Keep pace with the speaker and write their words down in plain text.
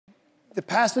The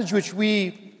passage which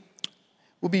we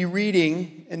will be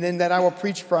reading and then that I will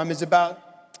preach from is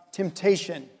about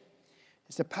temptation.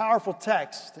 It's a powerful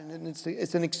text, and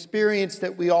it's an experience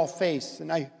that we all face.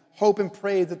 And I hope and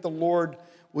pray that the Lord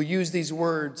will use these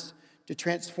words to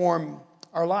transform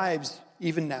our lives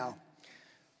even now.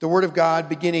 The Word of God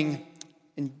beginning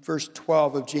in verse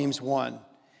 12 of James 1.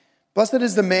 Blessed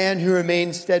is the man who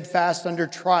remains steadfast under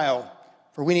trial,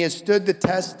 for when he has stood the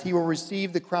test, he will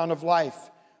receive the crown of life,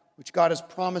 which God has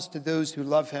promised to those who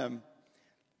love him.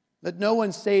 Let no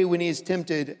one say when he is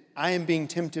tempted, I am being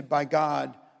tempted by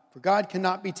God. For God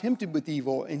cannot be tempted with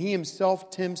evil, and he himself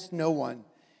tempts no one.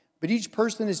 But each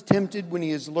person is tempted when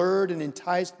he is lured and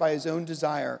enticed by his own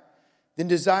desire. Then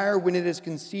desire, when it is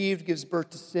conceived, gives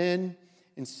birth to sin,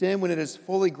 and sin, when it is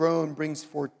fully grown, brings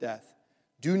forth death.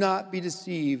 Do not be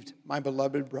deceived, my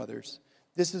beloved brothers.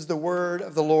 This is the word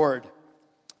of the Lord.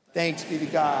 Thanks be to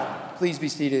God. Please be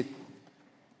seated.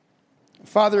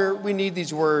 Father, we need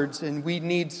these words, and we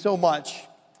need so much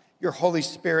your Holy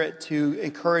Spirit to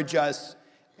encourage us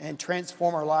and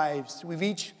transform our lives. We've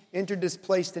each entered this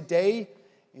place today,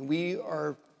 and we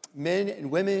are men and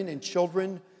women and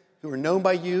children who are known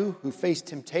by you, who face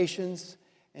temptations.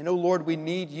 And, oh Lord, we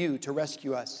need you to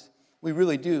rescue us. We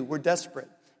really do. We're desperate.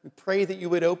 We pray that you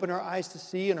would open our eyes to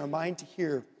see and our mind to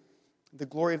hear the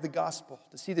glory of the gospel,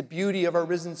 to see the beauty of our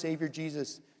risen Savior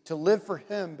Jesus, to live for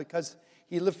him because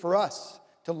he lived for us,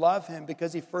 to love him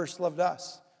because he first loved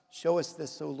us. Show us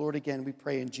this, O Lord, again, we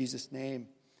pray in Jesus' name.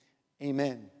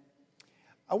 Amen.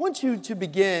 I want you to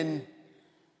begin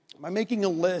by making a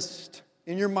list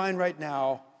in your mind right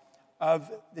now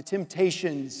of the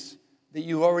temptations that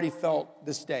you already felt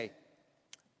this day.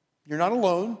 You're not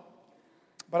alone,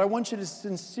 but I want you to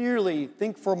sincerely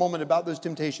think for a moment about those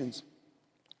temptations.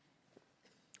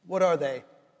 What are they?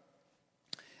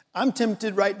 I'm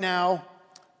tempted right now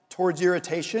towards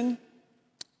irritation,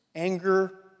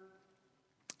 anger,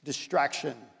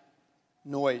 distraction,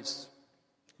 noise.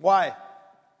 Why?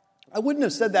 I wouldn't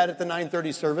have said that at the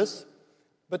 9:30 service,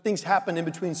 but things happen in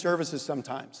between services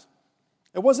sometimes.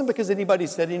 It wasn't because anybody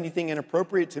said anything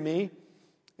inappropriate to me,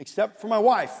 except for my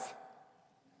wife.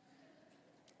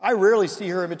 I rarely see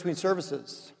her in between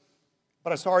services,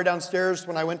 but I saw her downstairs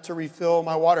when I went to refill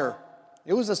my water.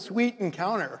 It was a sweet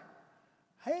encounter.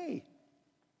 Hey.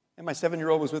 And my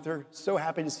 7-year-old was with her. So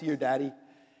happy to see your daddy.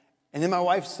 And then my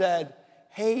wife said,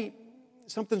 hey,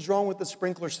 something's wrong with the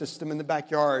sprinkler system in the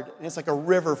backyard. And it's like a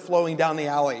river flowing down the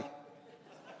alley.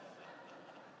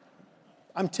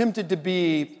 I'm tempted to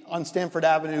be on Stanford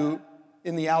Avenue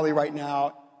in the alley right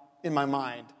now in my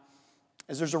mind,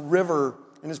 as there's a river,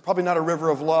 and it's probably not a river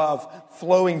of love,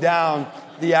 flowing down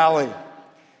the alley.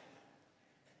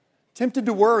 Tempted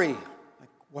to worry.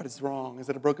 What is wrong? Is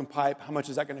it a broken pipe? How much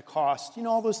is that going to cost? You know,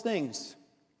 all those things,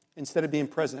 instead of being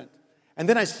present. And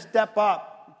then I step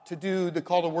up to do the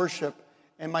call to worship,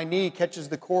 and my knee catches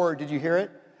the cord. Did you hear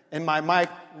it? And my mic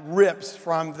rips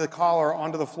from the collar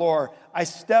onto the floor. I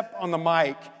step on the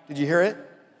mic. Did you hear it?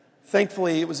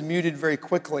 Thankfully, it was muted very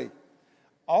quickly.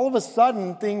 All of a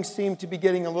sudden, things seem to be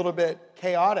getting a little bit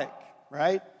chaotic,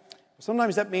 right?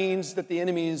 Sometimes that means that the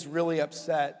enemy is really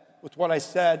upset with what I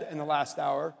said in the last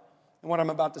hour and what I'm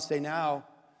about to say now.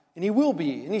 And he will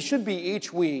be, and he should be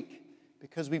each week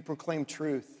because we proclaim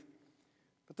truth.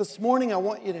 But this morning, I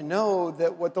want you to know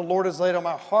that what the Lord has laid on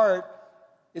my heart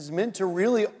is meant to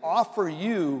really offer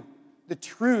you the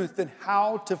truth and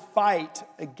how to fight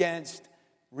against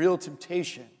real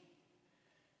temptation.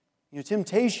 You know,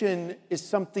 temptation is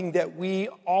something that we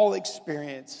all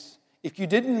experience. If you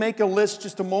didn't make a list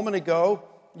just a moment ago,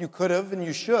 you could have and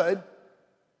you should.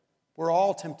 We're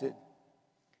all tempted.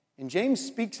 And James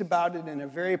speaks about it in a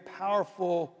very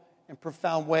powerful and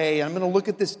profound way. I'm going to look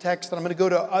at this text, and I'm going to go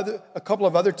to a couple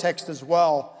of other texts as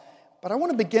well. But I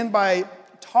want to begin by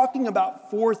talking about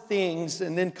 4 things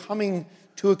and then coming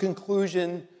to a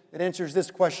conclusion that answers this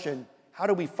question: how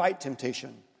do we fight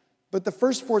temptation? But the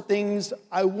first 4 things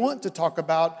I want to talk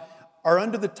about are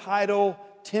under the title,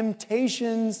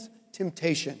 Temptations,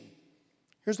 Temptation.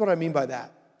 Here's what I mean by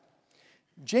that.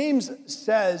 James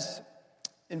says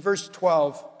in verse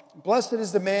 12, Blessed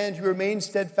is the man who remains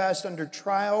steadfast under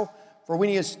trial, for when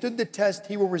he has stood the test,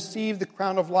 he will receive the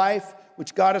crown of life,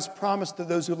 which God has promised to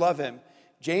those who love him.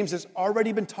 James has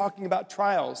already been talking about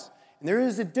trials. And there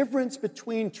is a difference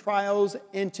between trials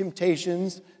and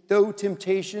temptations, though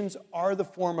temptations are the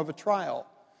form of a trial.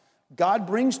 God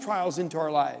brings trials into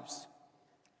our lives.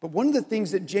 But one of the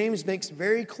things that James makes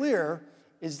very clear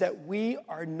is that we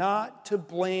are not to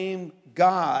blame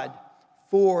God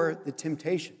for the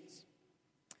temptations.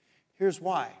 Here's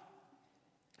why.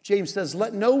 James says,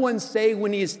 Let no one say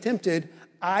when he is tempted,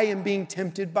 I am being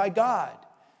tempted by God.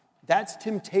 That's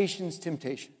temptation's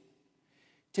temptation.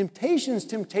 Temptation's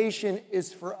temptation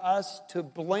is for us to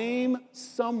blame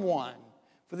someone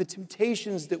for the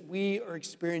temptations that we are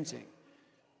experiencing.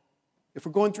 If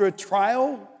we're going through a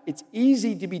trial, it's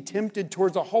easy to be tempted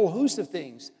towards a whole host of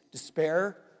things: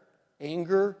 despair,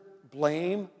 anger,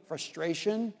 blame,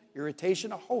 frustration,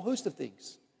 irritation, a whole host of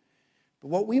things. But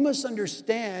what we must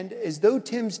understand is though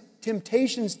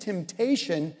temptation's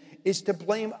temptation is to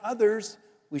blame others,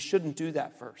 we shouldn't do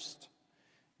that first.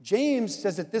 James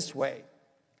says it this way: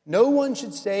 no one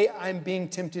should say, I'm being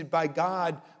tempted by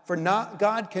God, for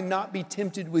God cannot be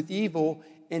tempted with evil,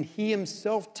 and he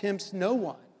himself tempts no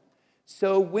one.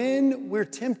 So when we're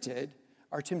tempted,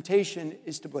 our temptation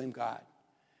is to blame God.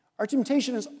 Our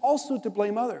temptation is also to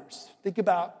blame others. Think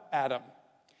about Adam.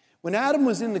 When Adam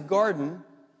was in the garden,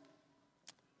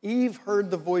 Eve heard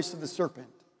the voice of the serpent.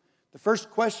 The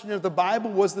first question of the Bible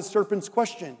was the serpent's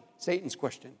question, Satan's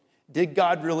question. Did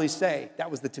God really say?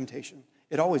 That was the temptation.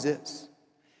 It always is.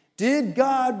 Did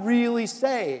God really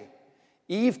say?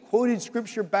 Eve quoted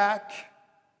scripture back.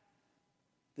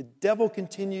 The devil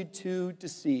continued to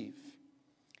deceive.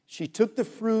 She took the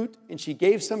fruit and she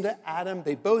gave some to Adam.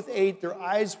 They both ate. Their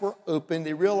eyes were open.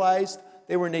 They realized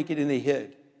they were naked and they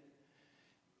hid.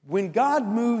 When God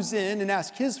moves in and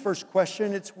asks his first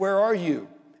question, it's, where are you?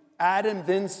 Adam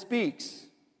then speaks.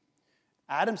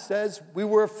 Adam says, we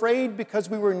were afraid because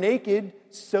we were naked,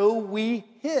 so we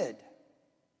hid.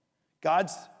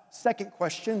 God's second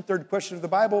question, third question of the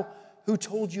Bible, who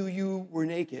told you you were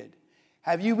naked?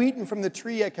 Have you eaten from the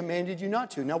tree I commanded you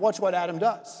not to? Now watch what Adam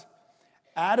does.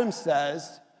 Adam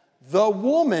says, the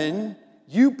woman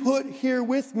you put here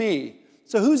with me.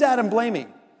 So who's Adam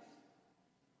blaming?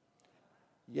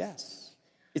 Yes.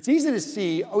 It's easy to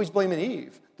see, oh, he's blaming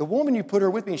Eve. The woman you put her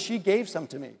with me, she gave some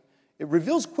to me. It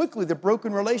reveals quickly the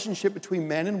broken relationship between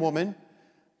man and woman,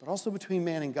 but also between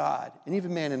man and God, and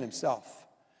even man and himself.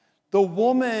 The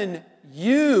woman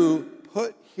you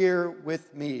put here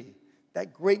with me,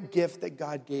 that great gift that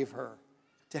God gave her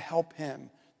to help him.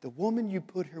 The woman you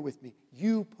put here with me,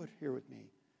 you put here with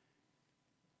me.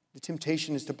 The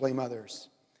temptation is to blame others.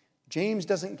 James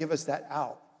doesn't give us that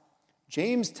out.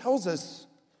 James tells us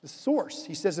the source.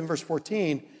 He says in verse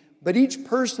 14, but each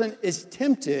person is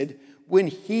tempted when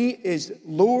he is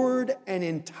lured and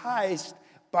enticed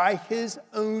by his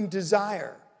own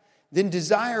desire. Then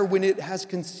desire, when it has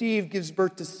conceived, gives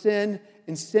birth to sin,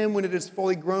 and sin, when it is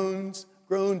fully grown,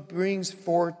 brings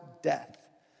forth death.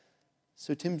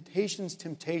 So temptation's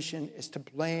temptation is to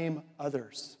blame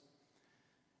others.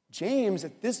 James,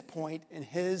 at this point in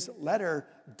his letter,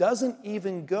 doesn't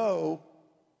even go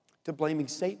to blaming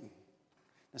Satan.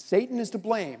 Now, Satan is to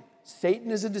blame.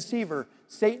 Satan is a deceiver.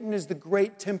 Satan is the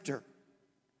great tempter.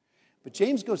 But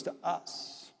James goes to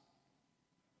us.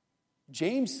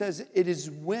 James says it is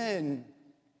when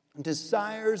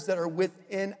desires that are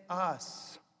within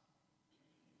us,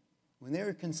 when they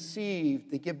are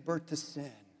conceived, they give birth to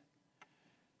sin.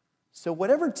 So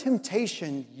whatever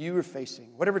temptation you are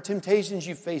facing, whatever temptations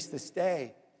you face this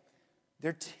day,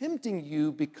 they're tempting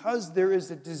you because there is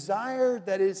a desire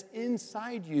that is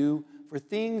inside you for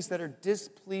things that are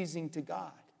displeasing to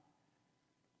God.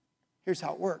 Here's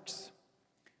how it works.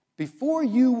 Before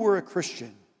you were a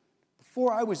Christian,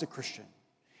 before I was a Christian,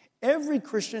 every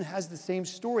Christian has the same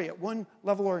story at one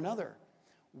level or another.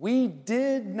 We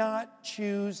did not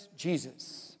choose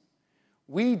Jesus.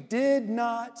 We did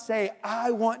not say,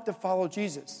 I want to follow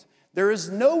Jesus. There is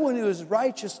no one who is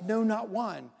righteous, no, not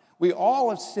one. We all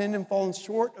have sinned and fallen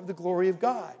short of the glory of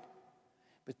God.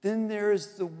 But then there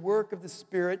is the work of the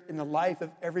Spirit in the life of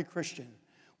every Christian.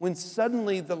 When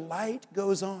suddenly the light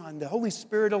goes on, the Holy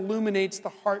Spirit illuminates the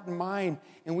heart and mind,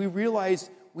 and we realize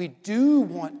we do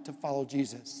want to follow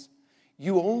Jesus.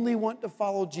 You only want to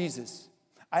follow Jesus.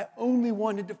 I only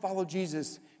wanted to follow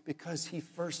Jesus because he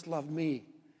first loved me.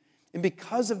 And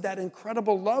because of that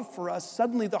incredible love for us,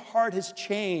 suddenly the heart has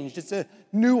changed. It's a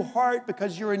new heart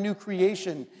because you're a new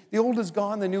creation. The old is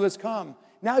gone, the new has come.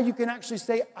 Now you can actually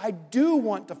say, I do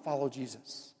want to follow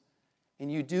Jesus.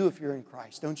 And you do if you're in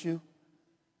Christ, don't you?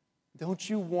 Don't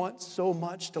you want so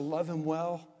much to love him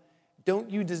well? Don't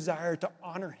you desire to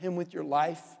honor him with your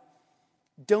life?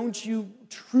 Don't you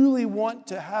truly want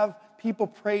to have people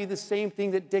pray the same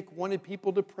thing that Dick wanted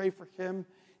people to pray for him?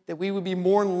 That we would be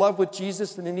more in love with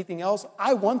Jesus than anything else?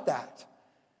 I want that.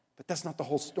 But that's not the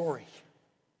whole story.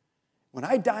 When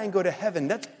I die and go to heaven,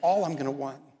 that's all I'm going to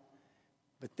want.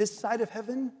 But this side of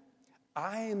heaven,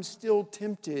 I am still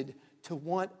tempted to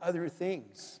want other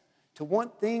things. To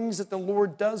want things that the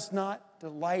Lord does not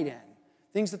delight in.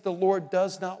 Things that the Lord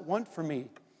does not want for me.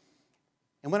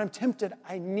 And when I'm tempted,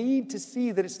 I need to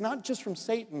see that it's not just from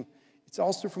Satan, it's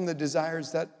also from the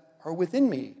desires that are within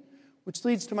me, which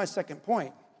leads to my second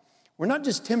point. We're not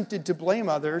just tempted to blame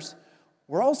others,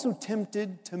 we're also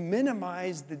tempted to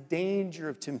minimize the danger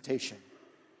of temptation,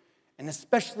 and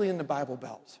especially in the Bible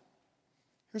Belt.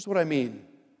 Here's what I mean.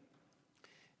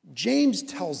 James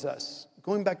tells us,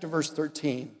 going back to verse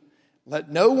 13, let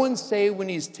no one say when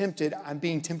he's tempted, I'm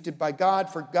being tempted by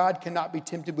God, for God cannot be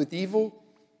tempted with evil,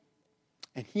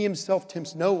 and he himself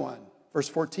tempts no one. Verse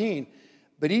 14,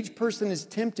 but each person is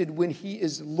tempted when he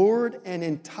is lured and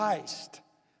enticed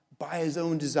by his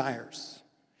own desires.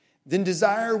 Then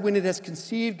desire, when it has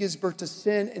conceived, gives birth to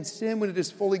sin, and sin, when it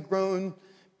is fully grown,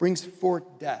 brings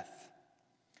forth death.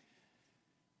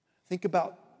 Think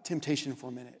about temptation for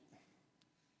a minute.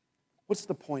 What's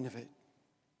the point of it?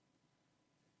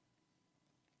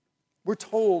 We're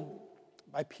told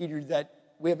by Peter that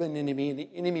we have an enemy, and the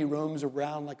enemy roams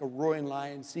around like a roaring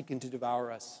lion seeking to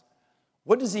devour us.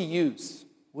 What does he use?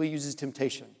 Well, he uses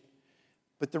temptation.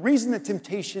 But the reason that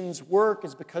temptations work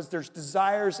is because there's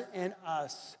desires in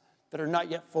us that are not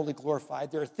yet fully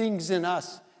glorified. There are things in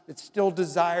us that still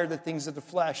desire the things of the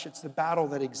flesh. It's the battle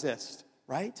that exists,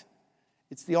 right?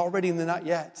 It's the already and the not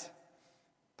yet.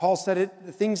 Paul said it,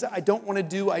 the things that I don't want to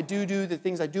do, I do do. The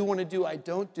things I do want to do, I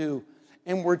don't do.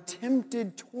 And we're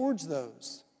tempted towards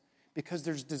those because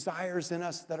there's desires in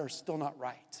us that are still not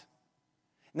right.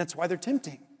 And that's why they're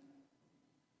tempting.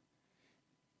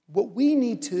 What we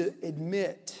need to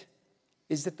admit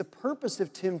is that the purpose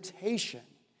of temptation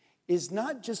is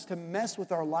not just to mess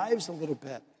with our lives a little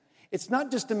bit. It's not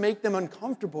just to make them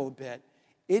uncomfortable a bit.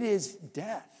 It is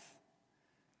death.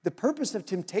 The purpose of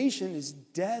temptation is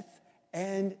death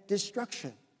and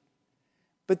destruction.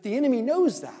 But the enemy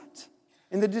knows that.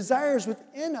 And the desires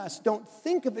within us don't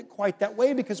think of it quite that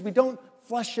way because we don't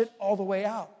flesh it all the way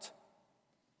out.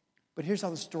 But here's how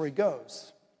the story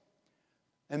goes.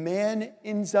 A man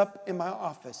ends up in my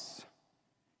office.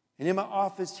 And in my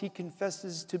office, he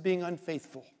confesses to being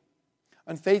unfaithful.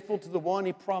 Unfaithful to the one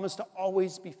he promised to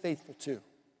always be faithful to.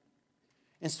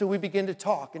 And so we begin to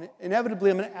talk. And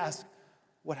inevitably, I'm going to ask,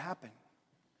 what happened?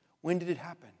 When did it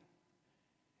happen?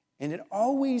 And it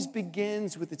always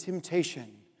begins with a temptation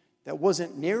that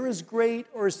wasn't near as great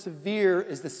or as severe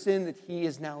as the sin that he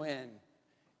is now in.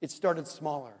 It started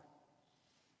smaller.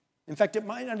 In fact, it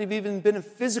might not have even been a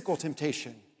physical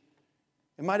temptation.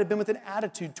 It might have been with an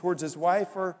attitude towards his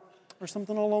wife or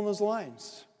something along those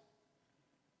lines.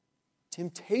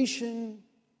 Temptation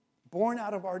born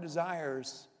out of our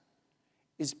desires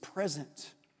is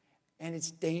present and it's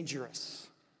dangerous.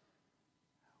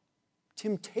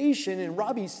 Temptation, and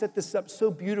Robbie set this up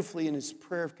so beautifully in his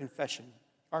prayer of confession,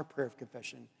 our prayer of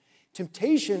confession.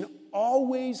 Temptation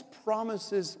always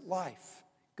promises life.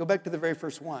 Go back to the very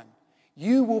first one.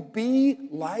 You will be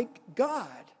like God,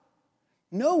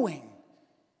 knowing.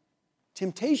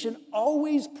 Temptation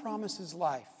always promises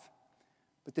life.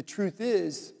 But the truth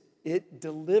is, it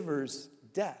delivers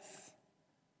death.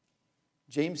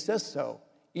 James says so.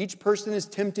 Each person is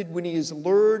tempted when he is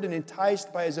lured and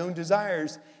enticed by his own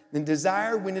desires. Then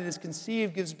desire, when it is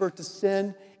conceived, gives birth to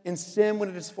sin. And sin, when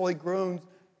it is fully grown,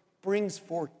 brings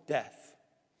forth death.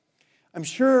 I'm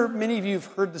sure many of you have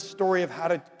heard the story of how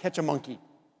to catch a monkey.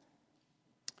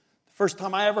 The first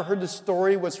time I ever heard the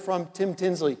story was from Tim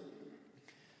Tinsley.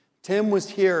 Tim was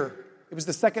here. It was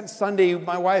the second Sunday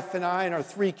my wife and I and our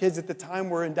 3 kids at the time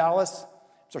were in Dallas.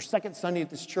 It's our second Sunday at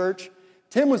this church.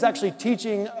 Tim was actually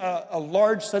teaching a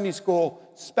large Sunday school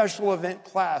special event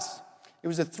class. It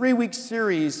was a 3-week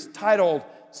series titled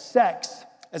Sex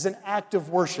as an Act of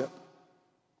Worship.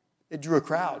 It drew a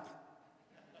crowd.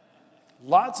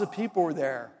 Lots of people were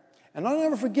there. And I'll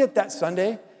never forget that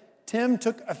Sunday, Tim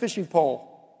took a fishing pole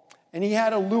and he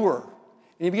had a lure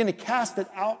and he began to cast it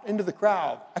out into the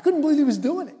crowd. I couldn't believe he was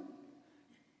doing it.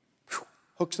 Whew,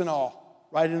 hooks and all,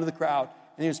 right into the crowd.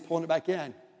 And he was pulling it back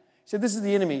in. He said, this is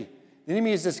the enemy. The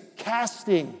enemy is just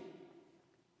casting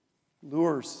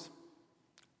lures,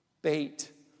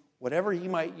 bait, whatever he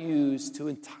might use to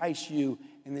entice you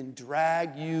and then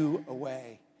drag you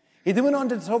away. He then went on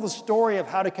to tell the story of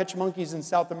how to catch monkeys in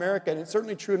South America, and it's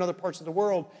certainly true in other parts of the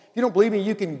world. If you don't believe me,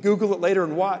 you can Google it later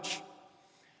and watch.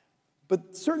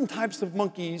 But certain types of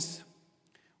monkeys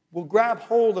will grab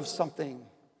hold of something,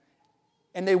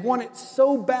 and they want it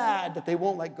so bad that they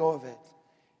won't let go of it.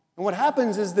 And what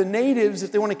happens is the natives,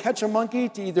 if they want to catch a monkey,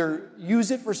 to either use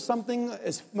it for something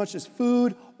as much as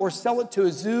food or sell it to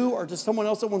a zoo or to someone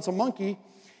else that wants a monkey,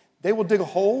 they will dig a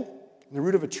hole in the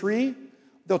root of a tree.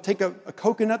 They'll take a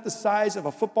coconut the size of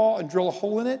a football and drill a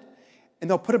hole in it, and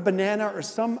they'll put a banana or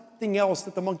something else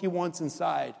that the monkey wants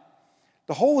inside.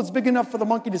 The hole is big enough for the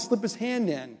monkey to slip his hand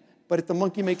in, but if the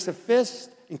monkey makes a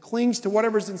fist and clings to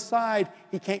whatever's inside,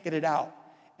 he can't get it out,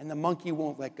 and the monkey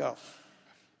won't let go.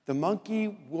 The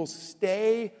monkey will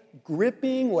stay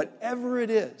gripping whatever it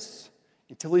is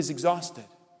until he's exhausted.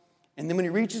 And then when he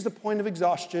reaches the point of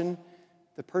exhaustion,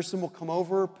 the person will come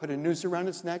over, put a noose around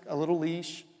its neck, a little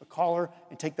leash, a collar,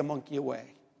 and take the monkey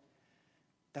away.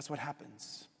 That's what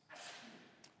happens.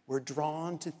 We're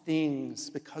drawn to things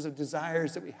because of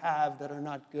desires that we have that are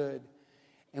not good.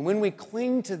 And when we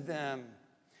cling to them,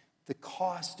 the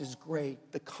cost is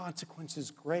great. The consequence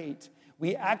is great.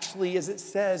 We actually, as it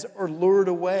says, are lured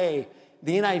away.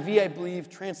 The NIV, I believe,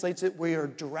 translates it, we are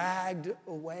dragged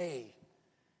away.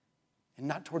 And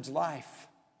not towards life,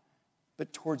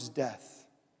 but towards death.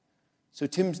 So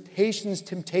temptation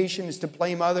is to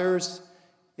blame others.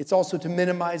 It's also to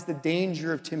minimize the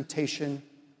danger of temptation.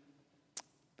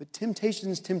 But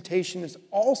temptation is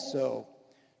also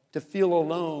to feel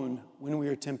alone when we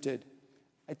are tempted.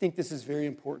 I think this is very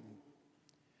important.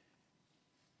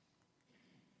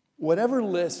 Whatever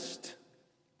list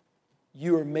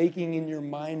you are making in your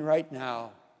mind right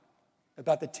now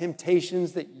about the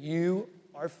temptations that you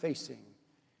are facing,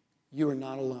 you are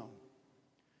not alone.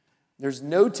 There's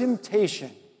no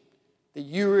temptation that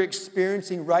you are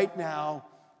experiencing right now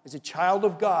as a child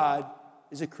of God,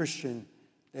 as a Christian,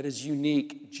 that is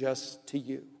unique just to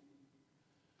you.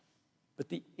 But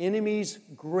the enemy's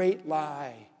great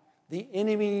lie, the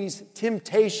enemy's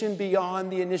temptation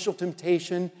beyond the initial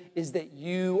temptation is that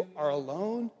you are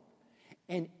alone.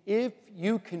 And if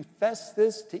you confess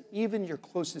this to even your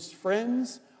closest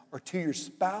friends or to your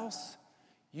spouse,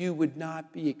 you would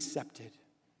not be accepted.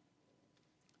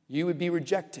 You would be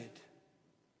rejected.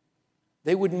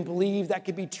 They wouldn't believe that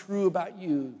could be true about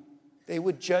you. They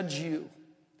would judge you.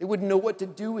 They wouldn't know what to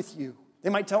do with you. They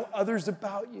might tell others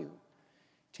about you.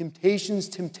 Temptation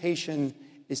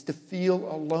is to feel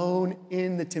alone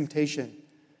in the temptation.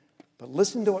 But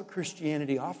listen to what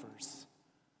Christianity offers.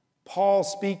 Paul,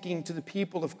 speaking to the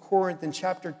people of Corinth in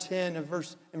chapter 10 and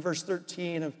verse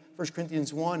 13 of 1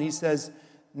 Corinthians 1, he says,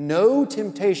 no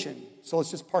temptation. So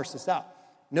let's just parse this out.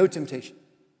 No temptation.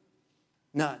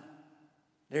 None.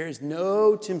 There is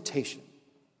no temptation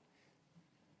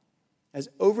has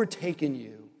overtaken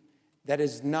you that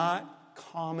is not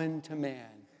common to man.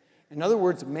 In other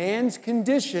words, man's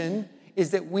condition is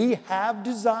that we have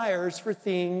desires for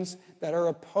things that are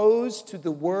opposed to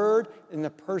the word and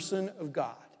the person of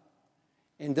God.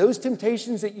 And those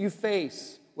temptations that you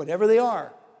face, whatever they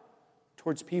are,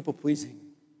 towards people-pleasing,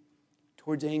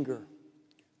 towards anger,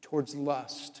 towards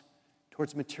lust,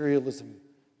 towards materialism,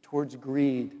 towards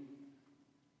greed,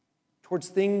 towards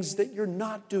things that you're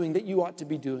not doing that you ought to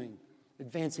be doing,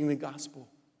 advancing the gospel,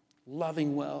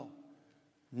 loving well.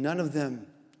 None of them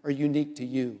are unique to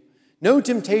you. No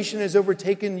temptation has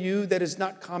overtaken you that is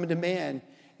not common to man.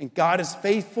 And God is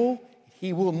faithful.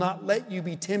 He will not let you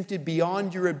be tempted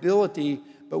beyond your ability,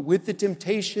 but with the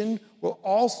temptation will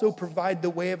also provide the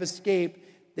way of escape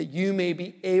that you may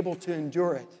be able to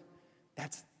endure it.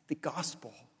 That's the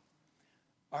gospel.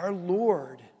 Our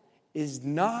Lord is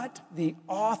not the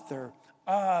author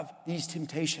of these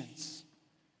temptations.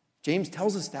 James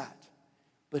tells us that.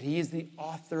 But he is the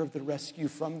author of the rescue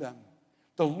from them.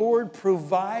 The Lord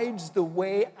provides the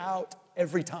way out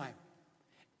every time.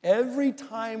 Every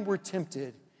time we're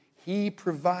tempted, he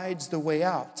provides the way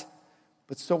out.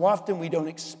 But so often we don't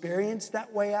experience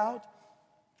that way out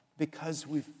because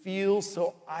we feel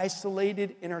so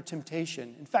isolated in our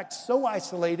temptation. In fact, so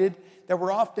isolated that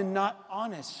we're often not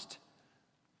honest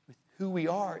with who we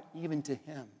are, even to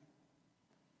him.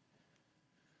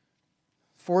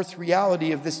 Fourth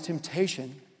reality of this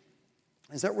temptation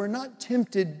is that we're not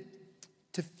tempted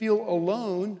to feel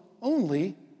alone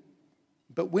only,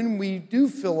 but when we do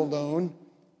feel alone,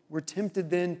 we're tempted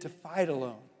then to fight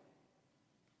alone.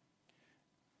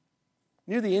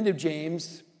 Near the end of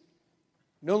James,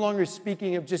 no longer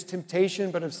speaking of just temptation,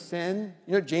 but of sin,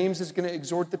 you know what James is going to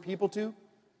exhort the people to?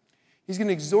 He's going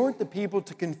to exhort the people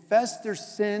to confess their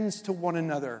sins to one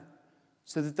another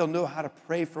so that they'll know how to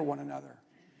pray for one another.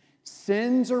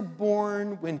 Sins are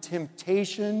born when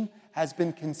temptation has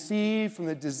been conceived from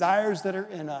the desires that are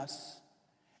in us,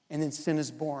 and then sin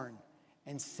is born,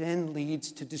 and sin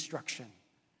leads to destruction.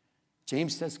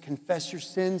 James says, confess your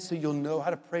sins so you'll know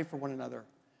how to pray for one another.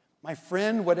 My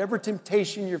friend, whatever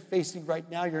temptation you're facing right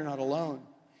now, you're not alone.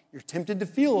 You're tempted to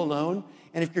feel alone,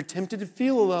 and if you're tempted to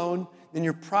feel alone, then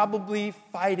you're probably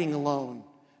fighting alone.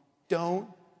 Don't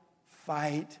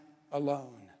fight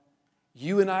alone.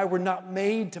 You and I were not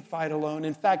made to fight alone.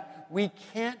 In fact, we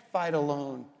can't fight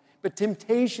alone. But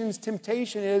temptation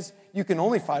is you can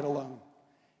only fight alone.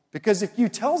 Because if you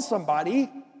tell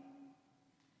somebody,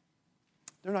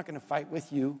 they're not going to fight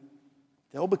with you.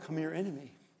 They'll become your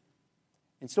enemy.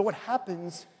 And so what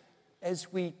happens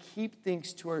as we keep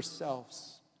things to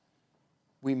ourselves,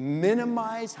 we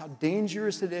minimize how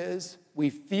dangerous it is, we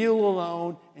feel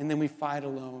alone, and then we fight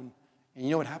alone. And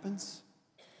you know what happens?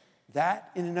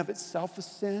 That in and of itself is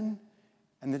sin,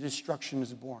 and the destruction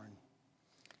is born.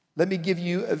 Let me give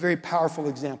you a very powerful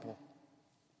example.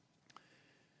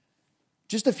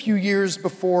 Just a few years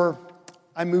before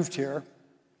I moved here,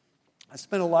 I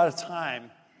spent a lot of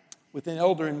time with an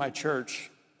elder in my church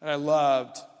that I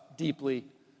loved deeply,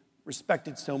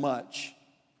 respected so much.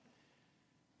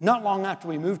 Not long after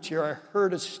we moved here, I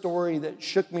heard a story that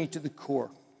shook me to the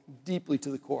core, deeply to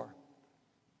the core.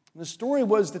 And the story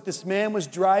was that this man was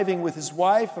driving with his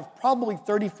wife of probably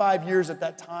 35 years at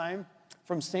that time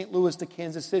from St. Louis to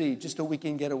Kansas City, just a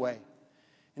weekend getaway.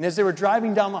 And as they were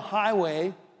driving down the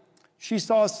highway, she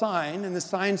saw a sign, and the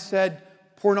sign said,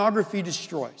 "Pornography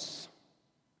destroys."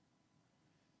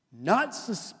 Not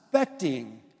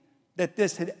suspecting that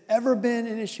this had ever been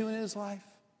an issue in his life,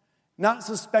 not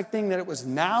suspecting that it was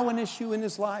now an issue in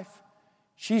his life,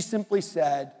 she simply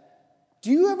said,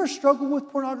 "Do you ever struggle with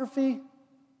pornography?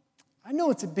 I know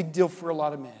it's a big deal for a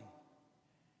lot of men."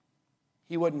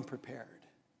 He wasn't prepared.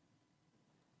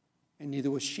 And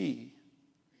neither was she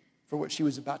for what she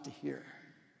was about to hear.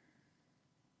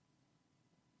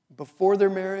 Before their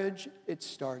marriage, it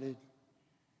started.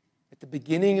 At the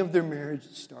beginning of their marriage,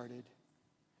 it started.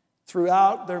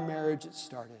 Throughout their marriage, it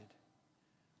started.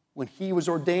 When he was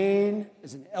ordained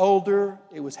as an elder,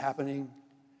 it was happening.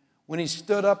 When he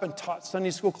stood up and taught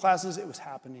Sunday school classes, it was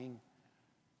happening.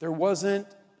 There wasn't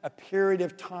a period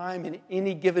of time in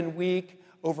any given week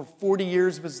over 40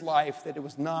 years of his life that it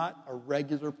was not a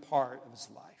regular part of his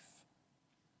life.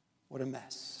 What a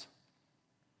mess.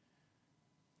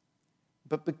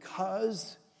 But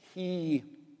because he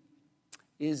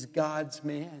is God's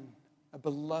man, a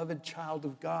beloved child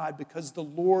of God, because the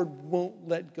Lord won't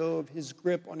let go of his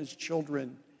grip on his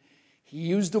children, he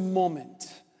used a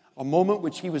moment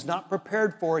which he was not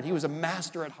prepared for, and he was a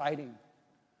master at hiding.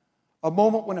 A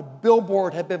moment when a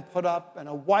billboard had been put up and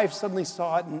a wife suddenly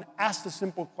saw it and asked a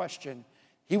simple question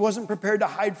he wasn't prepared to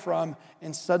hide from,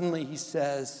 and suddenly he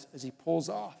says, as he pulls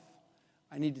off,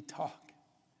 "I need to talk."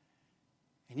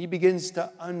 And he begins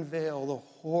to unveil the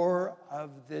horror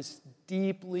of this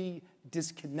deeply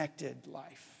disconnected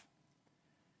life.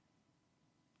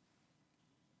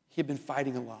 He had been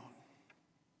fighting alone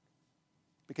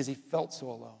because he felt so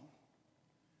alone.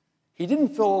 He didn't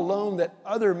feel alone that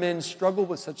other men struggle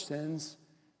with such sins,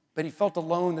 but he felt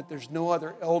alone that there's no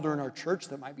other elder in our church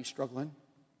that might be struggling.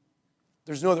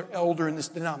 There's no other elder in this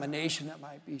denomination that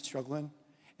might be struggling.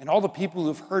 And all the people who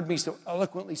have heard me so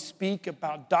eloquently speak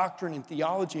about doctrine and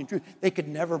theology and truth, they could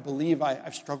never believe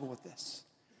I've struggled with this.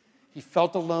 He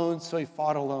felt alone, so he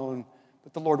fought alone,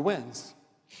 but the Lord wins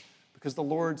because the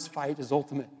Lord's fight is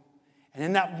ultimate. And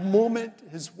in that moment,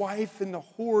 his wife, in the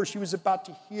horror she was about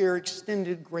to hear,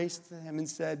 extended grace to him and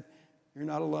said, "You're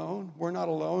not alone. We're not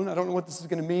alone. I don't know what this is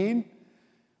going to mean,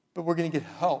 but we're going to get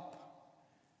help."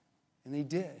 And they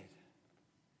did.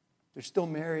 They're still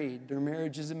married. Their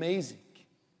marriage is amazing.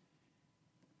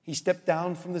 He stepped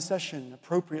down from the session,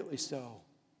 appropriately so,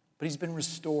 but he's been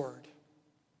restored.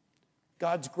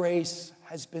 God's grace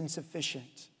has been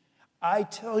sufficient. I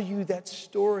tell you that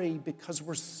story because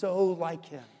we're so like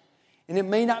him. And it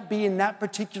may not be in that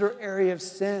particular area of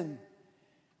sin,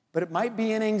 but it might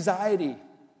be in anxiety.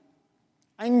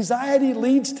 Anxiety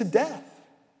leads to death.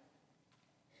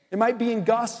 It might be in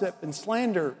gossip and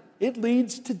slander. It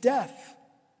leads to death.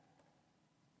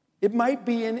 It might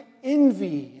be in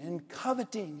envy and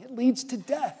coveting. It leads to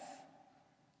death.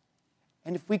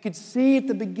 And if we could see at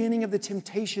the beginning of the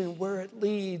temptation where it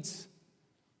leads,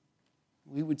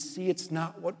 we would see it's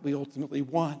not what we ultimately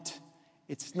want.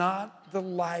 It's not the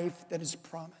life that is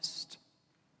promised.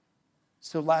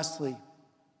 So lastly,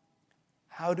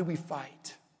 how do we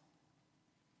fight?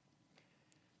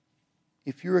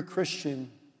 If you're a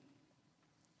Christian,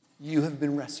 you have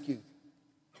been rescued.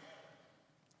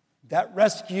 That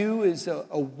rescue is a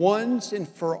once and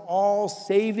for all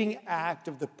saving act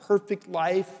of the perfect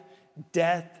life,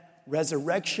 death,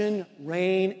 resurrection,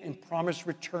 reign, and promised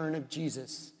return of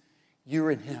Jesus. You're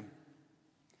in him.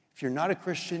 If you're not a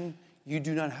Christian, you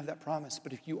do not have that promise.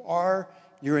 But if you are,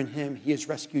 you're in him. He has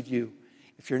rescued you.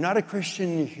 If you're not a Christian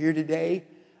and you're here today,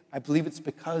 I believe it's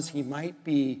because he might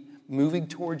be moving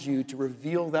towards you to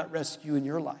reveal that rescue in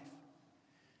your life.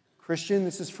 Christian,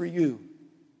 this is for you.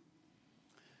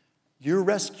 Your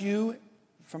rescue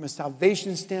from a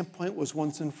salvation standpoint was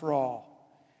once and for all.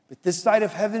 But this side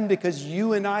of heaven, because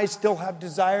you and I still have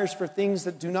desires for things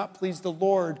that do not please the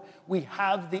Lord, we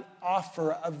have the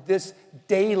offer of this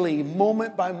daily,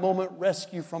 moment-by-moment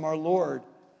rescue from our Lord.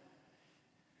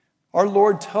 Our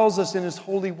Lord tells us in His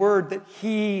holy word that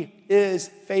He is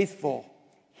faithful.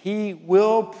 He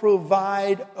will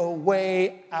provide a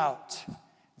way out.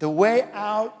 The way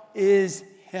out is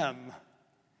Him.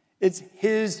 It's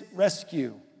His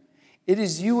rescue. It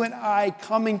is you and I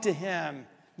coming to Him,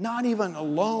 not even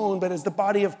alone, but as the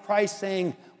body of Christ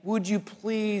saying, would you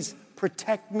please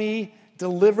protect me,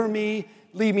 deliver me,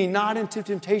 lead me not into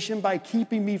temptation by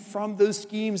keeping me from those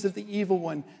schemes of the evil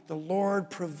one. The Lord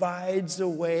provides a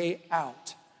way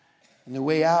out. And the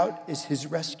way out is His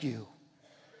rescue.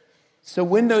 So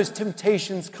when those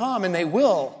temptations come, and they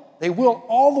will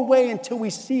all the way until we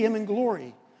see Him in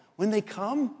glory. When they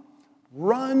come,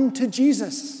 run to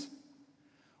Jesus.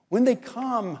 When they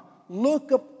come,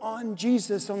 look upon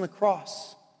Jesus on the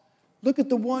cross. Look at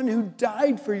the one who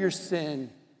died for your sin,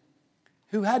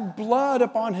 who had blood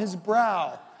upon His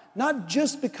brow, not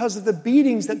just because of the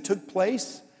beatings that took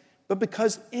place, but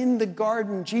because in the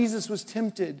garden Jesus was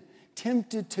tempted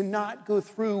to not go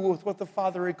through with what the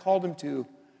Father had called Him to.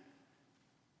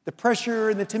 The pressure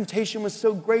and the temptation was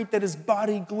so great that His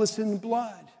body glistened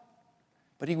blood,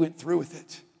 but He went through with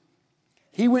it.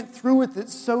 He went through with it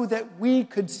so that we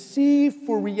could see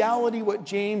for reality what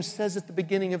James says at the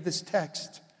beginning of this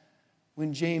text.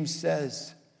 When James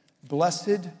says,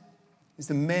 blessed is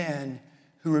the man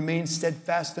who remains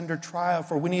steadfast under trial,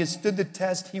 for when he has stood the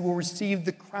test, he will receive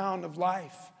the crown of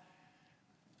life.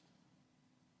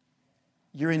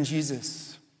 You're in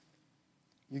Jesus.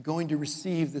 You're going to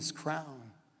receive this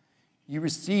crown. You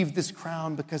receive this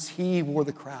crown because He wore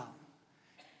the crown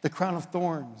of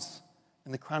thorns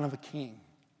and the crown of a king.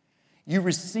 You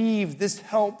receive this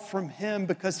help from Him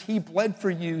because He bled for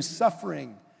you,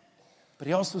 suffering, but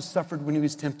He also suffered when He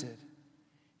was tempted.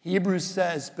 Hebrews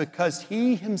says, because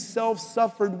He Himself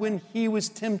suffered when He was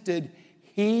tempted,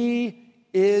 He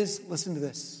is, listen to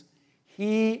this,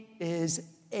 He is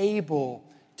able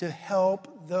to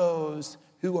help those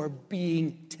who are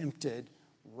being tempted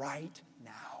right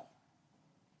now.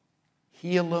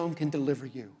 He alone can deliver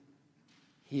you.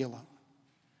 He alone.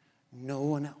 No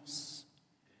one else.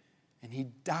 And He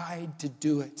died to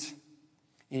do it.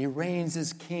 And He reigns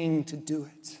as King to do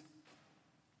it.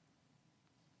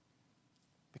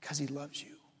 Because He loves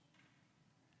you.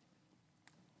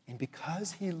 And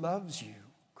because He loves you,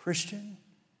 Christian,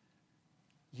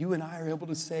 you and I are able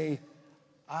to say,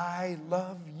 I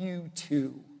love you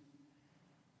too.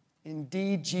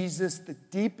 Indeed, Jesus, the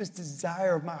deepest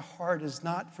desire of my heart is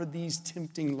not for these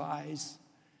tempting lies,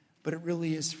 but it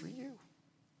really is for you.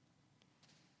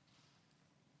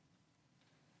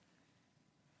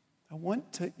 I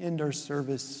want to end our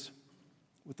service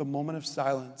with a moment of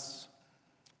silence,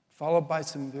 followed by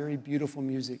some very beautiful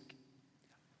music.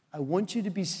 I want you to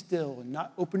be still and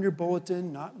not open your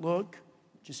bulletin, not look,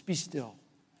 just be still.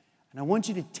 And I want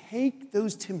you to take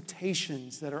those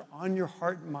temptations that are on your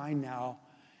heart and mind now,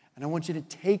 and I want you to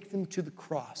take them to the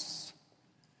cross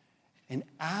and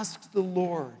ask the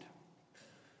Lord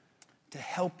to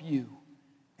help you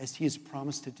as He has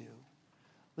promised to do.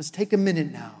 Let's take a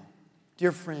minute now.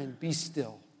 Dear friend, be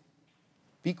still,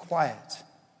 be quiet,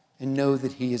 and know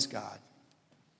that He is God.